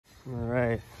All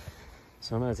right,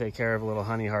 so I'm gonna take care of a little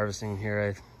honey harvesting here.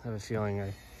 I have a feeling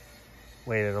I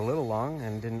waited a little long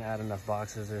and didn't add enough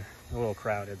boxes. They're a little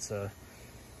crowded, so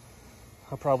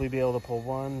I'll probably be able to pull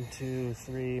 1, 2,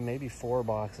 3, maybe 4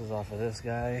 boxes off of this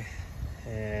guy,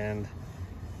 and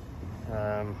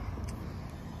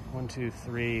 1, 2,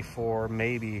 3, 4,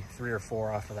 maybe 3 or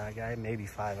 4 off of that guy, maybe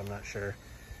 5, I'm not sure.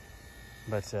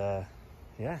 But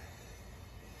yeah,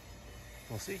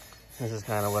 we'll see. This is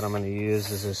kind of what I'm going to use,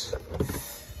 is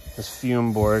this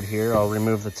fume board here. I'll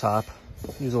remove the top,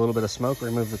 use a little bit of smoke,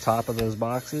 remove the top of those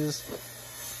boxes,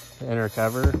 the inner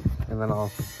cover, and then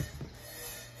I'll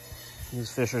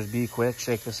use Fisher's Be Quick,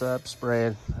 shake this up,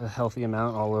 spray a healthy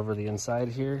amount all over the inside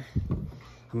here. I'm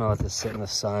gonna let this sit in the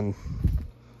sun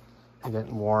and get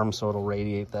warm so it'll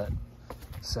radiate that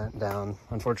scent down.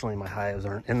 Unfortunately, my hives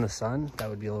aren't in the sun. That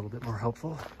would be a little bit more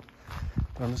helpful.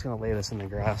 But I'm just gonna lay this in the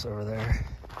grass over there.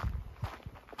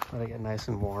 Let it get nice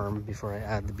and warm before I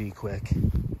add the Be Quick.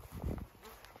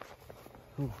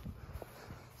 Ooh.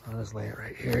 I'll just lay it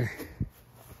right here.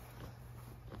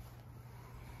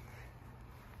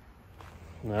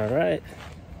 All right,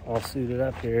 all suited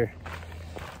up here.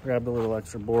 Grabbed a little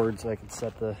extra board so I could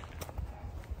set the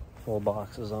full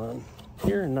boxes on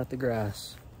here and not the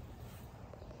grass.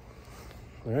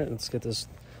 All right, let's get this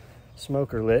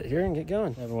smoker lit here and get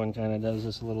going. Everyone kind of does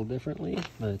this a little differently,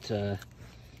 but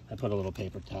I put a little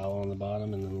paper towel on the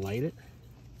bottom and then light it.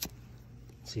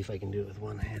 Let's see if I can do it with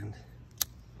one hand.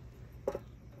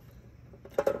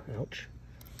 Ouch.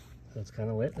 So it's kind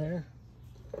of lit there.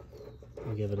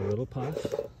 I'll give it a little puff.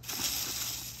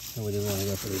 And we just want to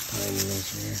go for these pine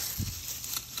needles here.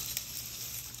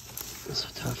 It's so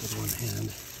tough with one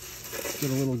hand.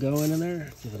 Get a little going in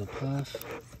there, give it a puff.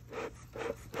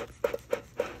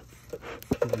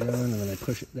 Keep it going, and then I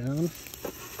push it down.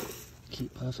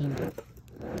 Keep puffing.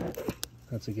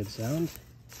 That's a good sound.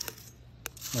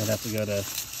 Might have to go to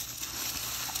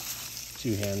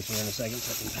 2 hands here in a second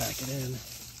so I can pack it in.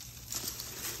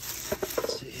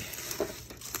 Let's see.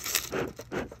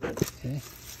 Okay.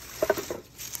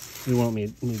 We won't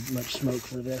need much smoke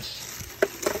for this.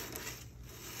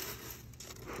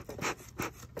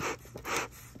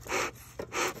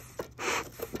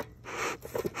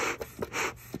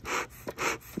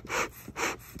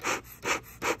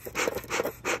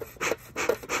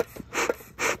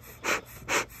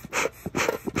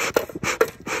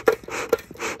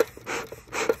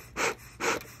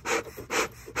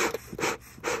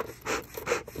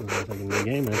 I don't know if I can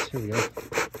regain this. Here we go.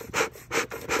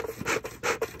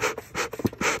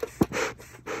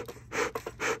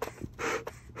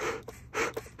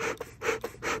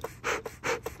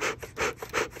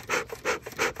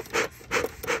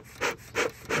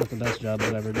 Not the best job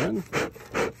I've ever done.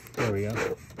 There we go.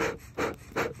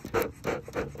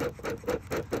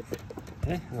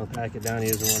 Okay, I'll pack it down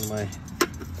using one of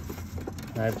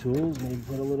my hive tools. Maybe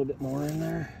put a little bit more in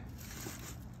there.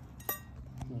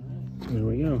 There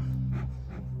we go.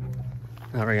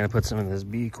 Now we're gonna put some of this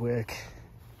Be Quick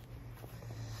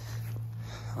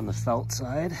on the felt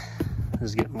side.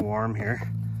 It's getting warm here.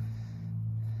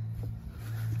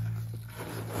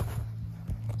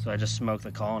 So I just smoked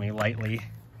the colony lightly.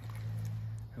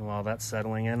 And while that's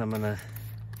settling in, I'm gonna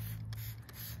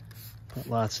put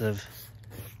lots of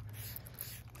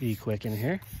Be Quick in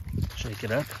here. Shake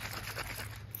it up.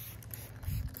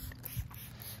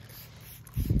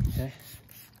 Okay.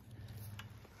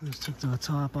 Just took the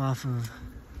top off of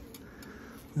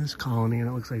this colony and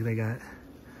it looks like they got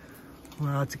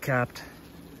lots of capped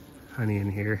honey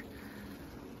in here.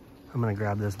 I'm gonna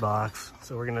grab this box.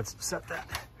 So we're gonna set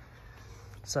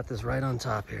this right on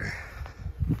top here.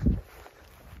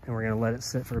 And we're gonna let it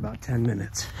sit for about 10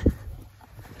 minutes.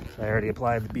 So I already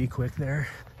applied the Be Quick there.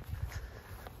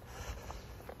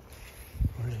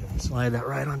 We're just gonna slide that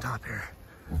right on top here.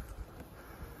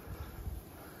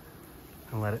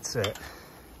 And let it sit.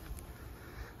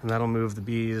 And that'll move the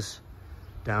bees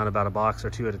down about a box or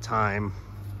 2 at a time.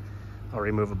 I'll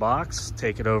remove a box,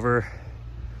 take it over,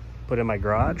 put it in my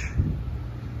garage,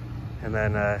 and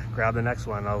then grab the next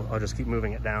one. I'll just keep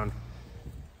moving it down.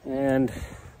 And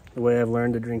the way I've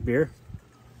learned to drink beer.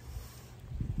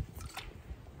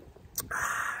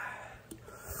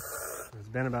 It's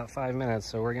been about 5 minutes,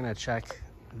 so we're gonna check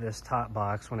this top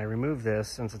box. When I remove this,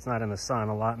 since it's not in the sun,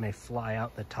 a lot may fly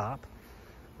out the top.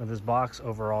 But this box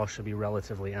overall should be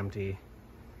relatively empty.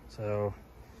 So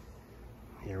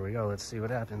here we go, let's see what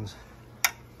happens.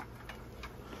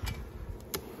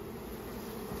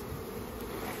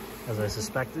 As I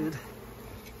suspected,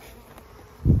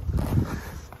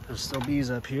 there's still bees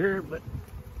up here, but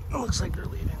it looks like they're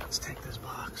leaving. Let's take this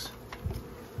box.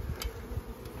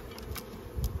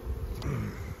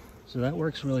 So that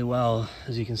works really well.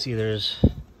 As you can see, there's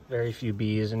very few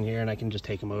bees in here, and I can just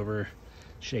take them over,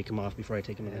 shake them off before I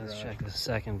take them in. Let's check the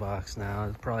second box now.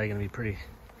 It's probably gonna be pretty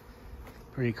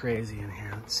crazy in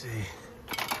here. Let's see.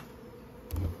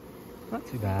 Not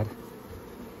too bad.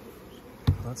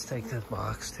 Let's take this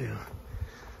box too.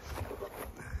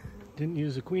 Didn't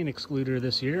use a queen excluder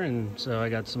this year, and so I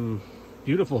got some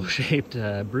beautiful shaped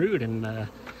brood in the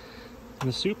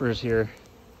supers here.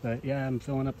 But yeah, I'm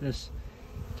filling up this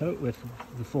tote with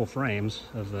the full frames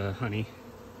of honey.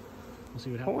 We'll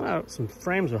see what happens. Pulling out some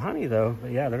frames of honey though,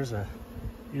 but yeah, there's a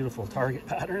beautiful target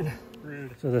pattern.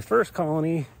 Brood. So the first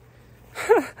colony,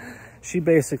 she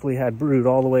basically had brood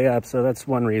all the way up, so that's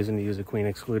one reason to use a queen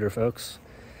excluder, folks.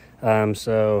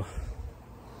 So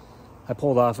I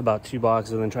pulled off about 2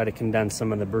 boxes and then tried to condense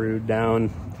some of the brood down.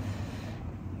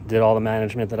 Did all the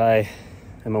management that I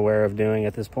am aware of doing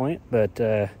at this point, but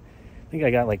I think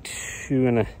I got like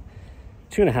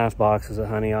 2.5 boxes of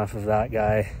honey off of that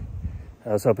guy. I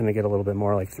was hoping to get a little bit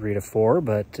more, like 3 to 4,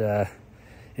 but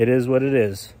it is what it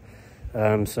is.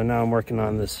 So now I'm working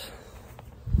on this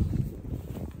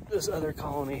other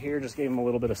colony here. Just gave him a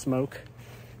little bit of smoke,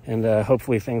 and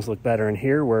hopefully things look better in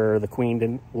here where the queen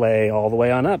didn't lay all the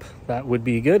way on up. That would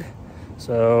be good.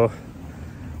 So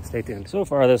stay tuned. So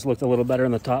far this looked a little better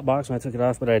in the top box when I took it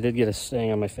off, but I did get a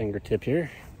sting on my fingertip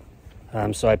here.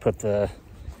 So I put the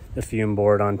fume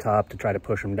board on top to try to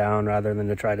push them down rather than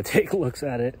to try to take looks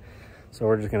at it. So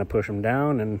we're just going to push them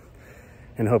down and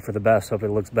hope for the best. Hope it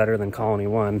looks better than colony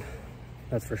 1.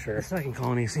 That's for sure. The second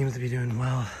colony seems to be doing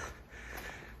well.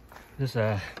 This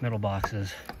middle box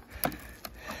is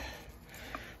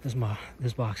this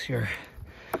box here.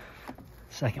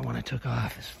 Second one I took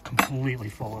off is completely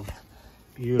full of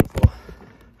beautifully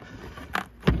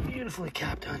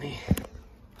capped honey.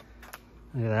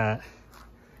 Look at that.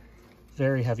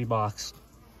 Very heavy box.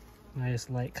 Nice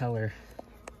light color.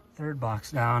 Third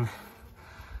box down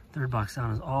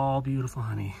is all beautiful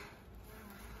honey.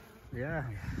 Yeah,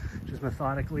 just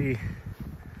methodically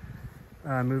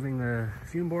moving the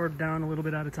fume board down a little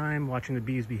bit at a time, watching the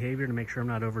bees' behavior to make sure I'm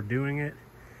not overdoing it,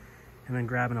 and then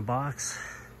grabbing a box,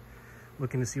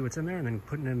 looking to see what's in there, and then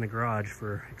putting it in the garage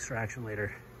for extraction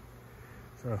later.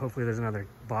 So hopefully there's another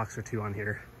box or 2 on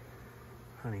here.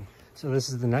 Honey. So this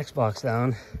is the next box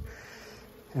down,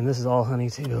 and this is all honey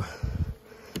too.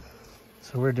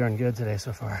 So we're doing good today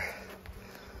so far.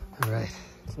 All right.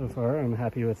 So far I'm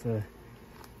happy with the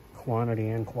quantity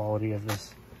and quality of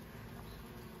this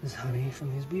honey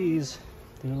from these bees.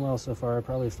 Doing well so far.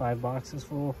 Probably 5 boxes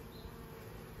full.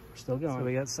 We're still going. So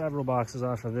we got several boxes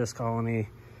off of this colony.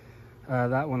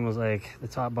 That one was like, the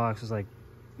top box was like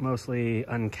mostly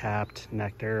uncapped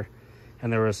nectar,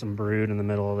 and there was some brood in the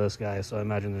middle of this guy. So I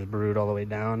imagine there's brood all the way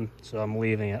down. So I'm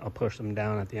leaving it. I'll push them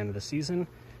down at the end of the season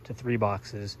to 3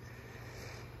 boxes.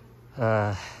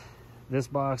 This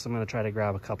box, I'm going to try to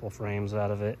grab a couple frames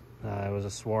out of it. It was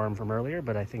a swarm from earlier,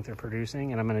 but I think they're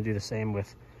producing, and I'm going to do the same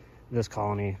with this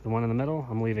colony. The one in the middle,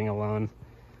 I'm leaving alone.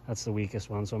 That's the weakest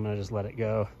one, so I'm going to just let it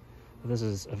go. But this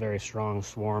is a very strong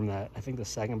swarm that I think the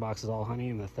second box is all honey,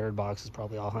 and the third box is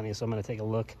probably all honey. So I'm going to take a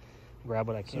look, grab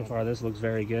what I can. So far, this looks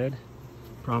very good.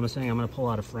 Promising. I'm going to pull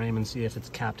out a frame and see if it's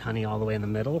capped honey all the way in the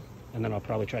middle, and then I'll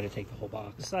probably try to take the whole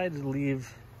box. Decided to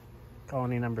leave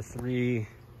colony number 3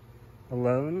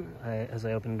 alone. As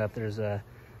I opened it up, there's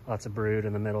lots of brood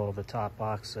in the middle of the top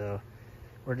box, so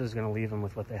we're just going to leave them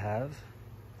with what they have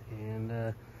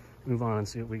and move on and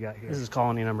see what we got here. This is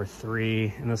colony number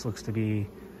 3, and this looks to be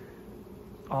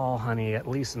all honey, at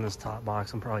least in this top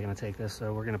box. I'm probably going to take this,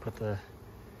 so we're going to put the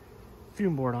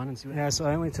fume board on and see what happens. Yeah,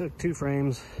 so I only took 2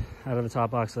 frames out of the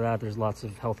top box of that. There's lots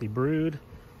of healthy brood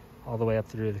all the way up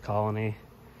through the colony,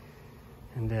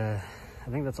 and I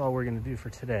think that's all we're going to do for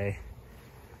today.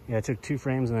 Yeah, I took 2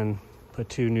 frames and then put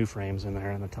 2 new frames in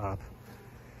there on the top.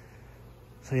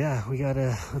 So yeah, we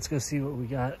gotta, let's go see what we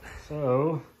got.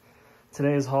 So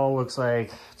today's haul looks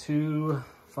like 2,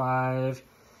 5,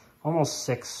 almost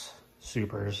 6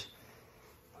 supers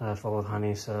full of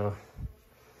honey. So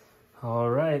all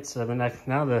right, so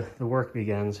now the work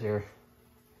begins here.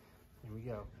 Here we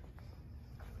go.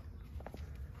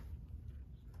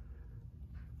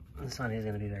 This honey is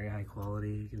going to be very high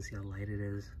quality. You can see how light it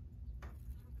is.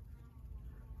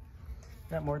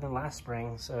 Got more than last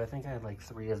spring, so I think I had like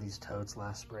 3 of these totes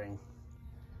last spring,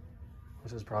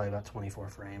 which was probably about 24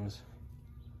 frames.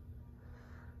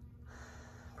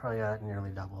 Probably got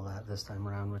nearly double that this time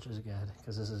around, which is good,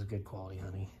 because this is good quality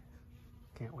honey.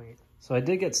 Can't wait. So I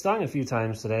did get stung a few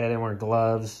times today. I didn't wear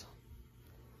gloves.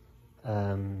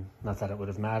 Not that it would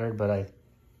have mattered, but I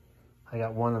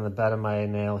got one on the bed of my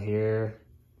nail here,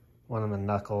 one in the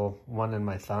knuckle, one in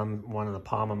my thumb, one in the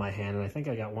palm of my hand, and I think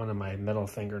I got one in my middle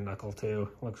finger knuckle too.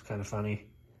 Looks kind of funny.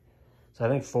 So I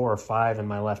think 4 or 5 in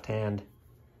my left hand.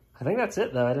 I think that's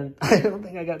it though. I don't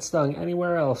think I got stung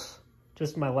anywhere else.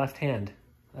 Just my left hand.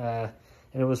 And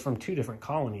it was from 2 different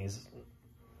colonies.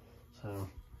 So,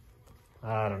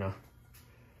 I don't know.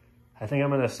 I think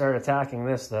I'm going to start attacking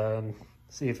this though and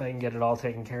see if I can get it all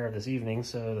taken care of this evening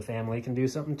so the family can do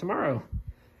something tomorrow.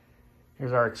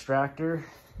 Here's our extractor.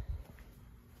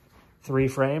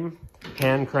 3-frame,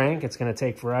 hand crank. It's going to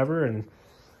take forever, and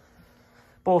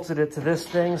bolted it to this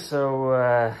thing so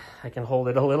I can hold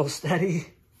it a little steady.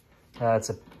 It's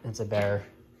a bear.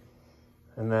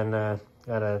 And then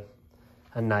got a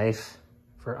knife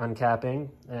for uncapping,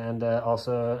 and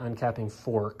also an uncapping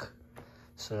fork.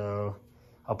 So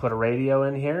I'll put a radio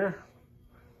in here.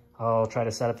 I'll try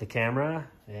to set up the camera,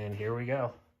 and here we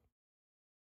go.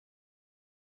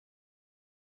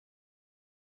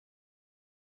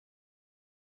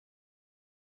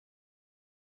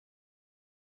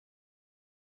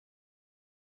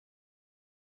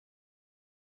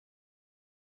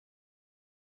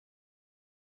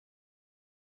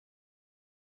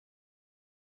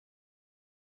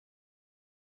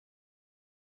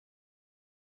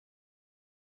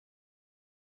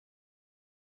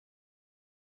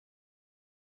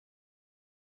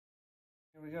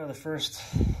 Here we go, the first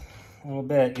little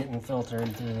bit getting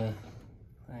filtered through the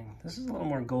thing. This is a little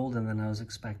more golden than I was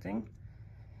expecting,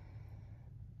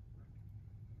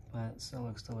 but it still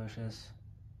looks delicious.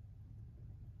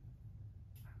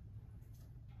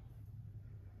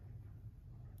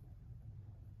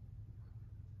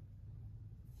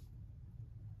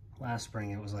 Last spring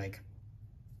it was like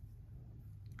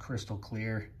crystal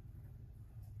clear.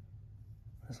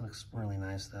 This looks really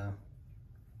nice though.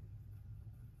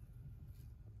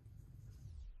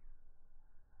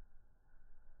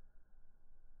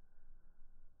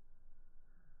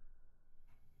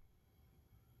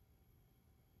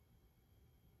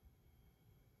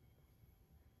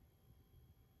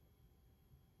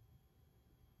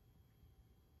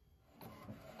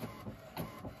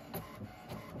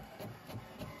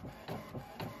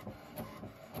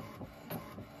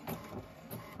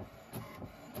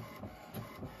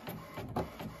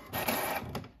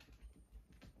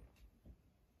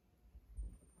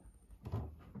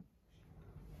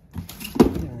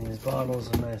 Bottles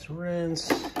a nice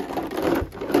rinse, and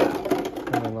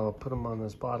then I'll put them on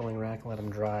this bottling rack and let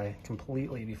them dry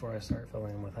completely before I start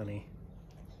filling them with honey.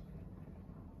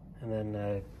 And then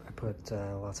I put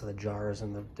lots of the jars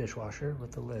in the dishwasher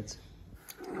with the lids.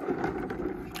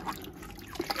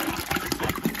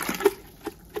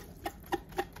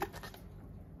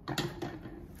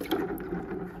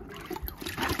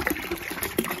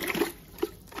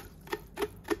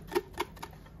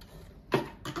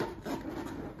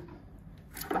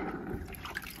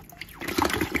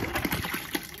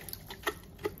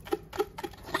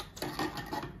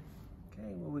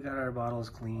 Bottles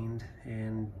cleaned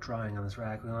and drying on this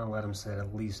rack. We want to let them sit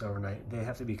at least overnight. They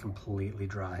have to be completely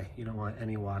dry. You don't want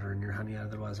any water in your honey,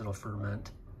 otherwise it'll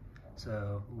ferment.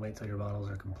 So wait till your bottles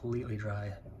are completely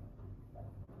dry.